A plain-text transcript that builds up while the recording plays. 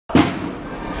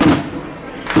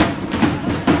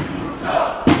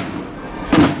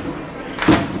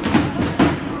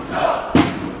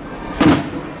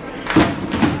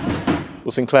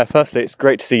Well, Sinclair, firstly, it's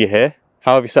great to see you here.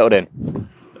 How have you settled in?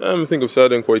 I think I've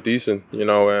settled in quite decent.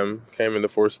 Came in the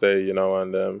first day, and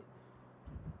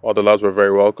all the lads were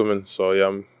very welcoming. So yeah,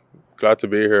 I'm glad to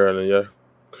be here, and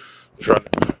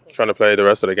trying to play the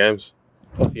rest of the games.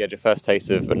 Obviously, you had your first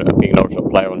taste of being an Armstrong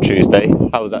player on Tuesday.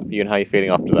 How was that for you, and how are you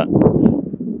feeling after that?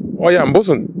 Oh yeah, I'm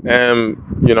buzzing.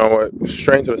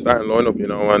 Straight into the starting lineup,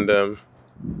 and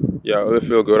I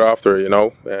feel good after.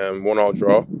 1-1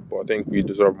 draw, but I think we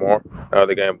deserve more out of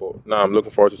the game. But I'm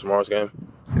looking forward to tomorrow's game.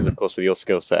 Because of course, with your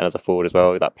skill set and as a forward as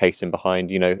well, with that pacing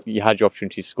behind, you had your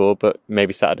opportunity to score, but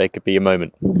maybe Saturday could be your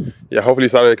moment. Yeah, hopefully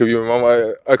Saturday could be my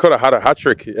moment. I could have had a hat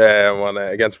trick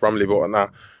against Bromley, but nah.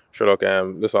 Sure, look,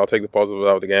 listen, I'll take the positive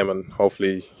out of the game and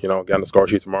hopefully, get on the score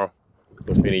sheet tomorrow. Of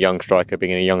course, being a young striker,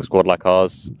 being in a young squad like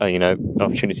ours,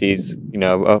 opportunities,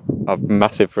 are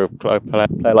massive for a player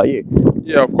like you.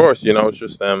 Yeah, of course. It's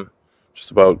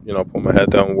just about putting my head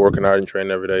down, working hard, and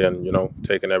training every day, and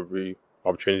taking every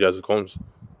opportunity as it comes.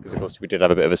 Because of course, we did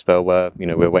have a bit of a spell where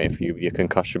we're waiting for you with your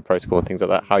concussion protocol and things like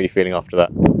that. How are you feeling after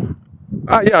that?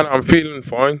 Yeah, I'm feeling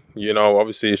fine.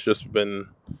 Obviously, it's just been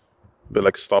a bit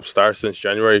like stop-start since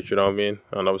January. You know what I mean?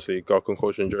 And obviously, got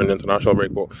concussion during the international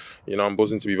break. But I'm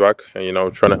buzzing to be back,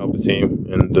 and trying to help the team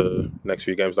in the next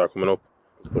few games that are coming up.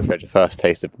 Of course, you had your first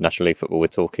taste of National League football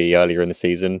with Torquay earlier in the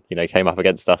season. Came up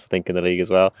against us, I think, in the league as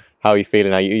well. How are you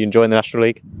feeling? Are you enjoying the National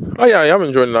League? Oh yeah, I am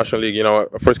enjoying the National League. I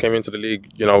first came into the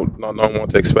league, not knowing what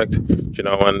to expect, and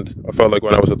I felt like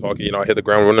when I was at Torquay, I hit the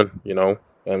ground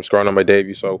running, scoring on my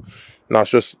debut. So now it's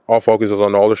just all focus is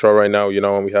on the Aldershot right now,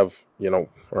 and we have,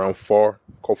 around 4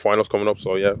 cup finals coming up.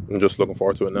 So yeah, I'm just looking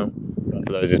forward to it now.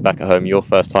 For those is back at home, your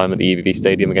first time at the EBV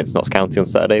Stadium against Notts County on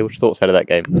Saturday. What's your thoughts ahead of that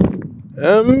game?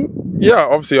 Yeah,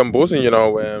 obviously I'm buzzing,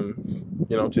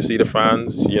 to see the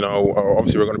fans,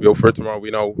 obviously we're going to be up for it tomorrow. We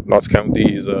know Notts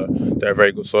County they're a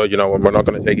very good side, and we're not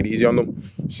going to take it easy on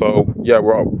them. So yeah,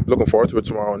 we're all looking forward to it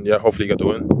tomorrow, and yeah, hopefully get the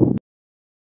win.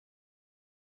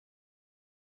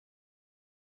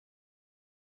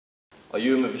 Are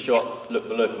you in with a shot? Look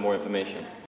below for more information.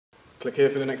 Click here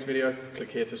for the next video,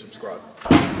 click here to subscribe.